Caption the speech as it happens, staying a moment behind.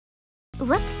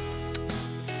Whoops.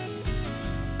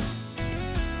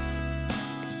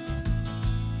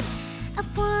 I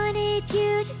wanted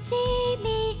you to see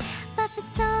me, but for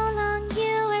so long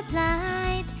you were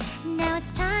blind. Now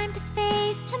it's time to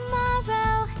face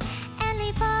tomorrow and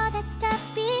leave all that stuff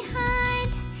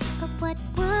behind. But what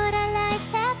would our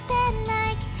lives have been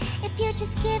like if you'd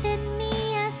just given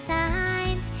me a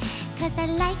sign? 'Cause I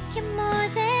like you more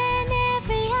than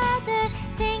every other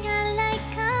thing I like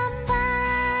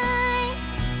combined.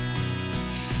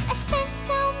 I spent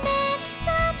so many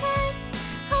summers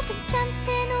hoping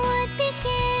something would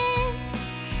begin.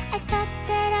 I thought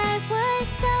that I was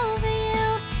over you,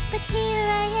 but here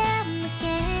I am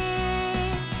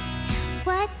again.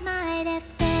 What might have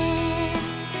been?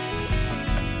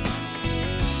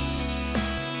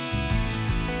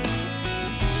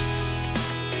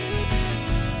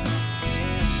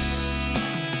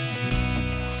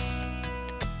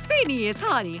 Phineas,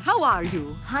 honey, how are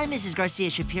you? Hi, Mrs. Garcia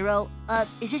Shapiro.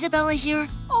 Is Isabella here?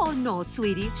 Oh, no,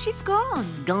 sweetie. She's gone.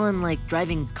 Gone like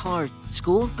driving car.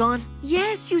 School gone?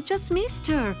 Yes, you just missed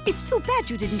her. It's too bad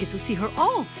you didn't get to see her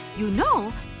off. You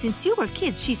know, since you were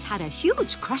kids, she's had a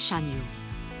huge crush on you.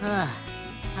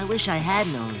 I wish I had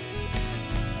known.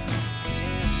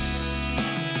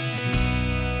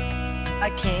 I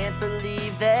can't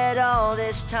believe that all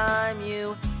this time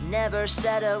you never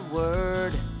said a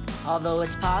word. Although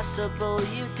it's possible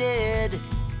you did,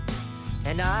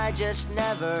 and I just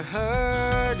never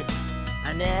heard.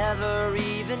 I never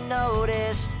even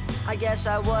noticed. I guess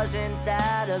I wasn't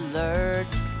that alert.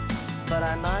 But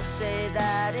I must say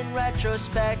that in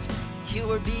retrospect, you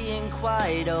were being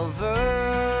quite overt.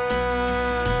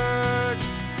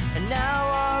 And now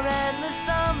our endless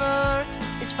summer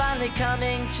is finally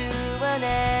coming to an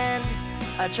end.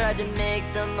 I tried to make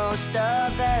the most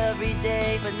of every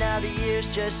day, but now the years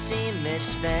just seem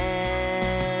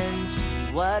misspent.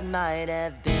 What might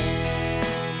have been?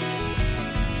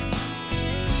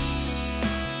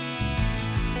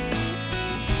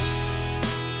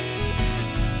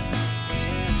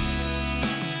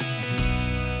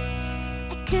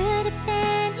 I could have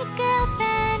been your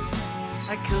girlfriend.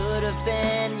 I could have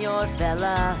been your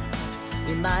fella.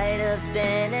 We might have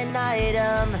been an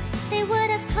item. They would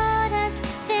have called us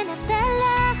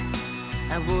Isabella.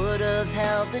 I would have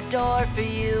held the door for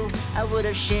you. I would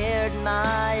have shared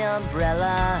my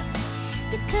umbrella.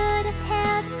 You could have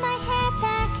held my hair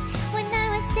back when I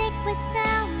was sick with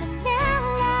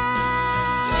salmonella.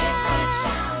 Sick with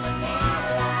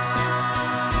salmonella.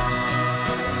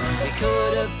 We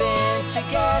could have been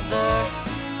together.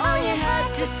 All you had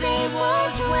to say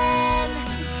was when.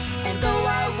 And though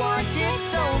I wanted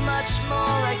so much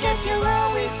more, I guess you'll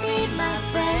always be my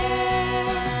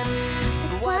friend.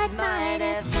 What might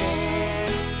have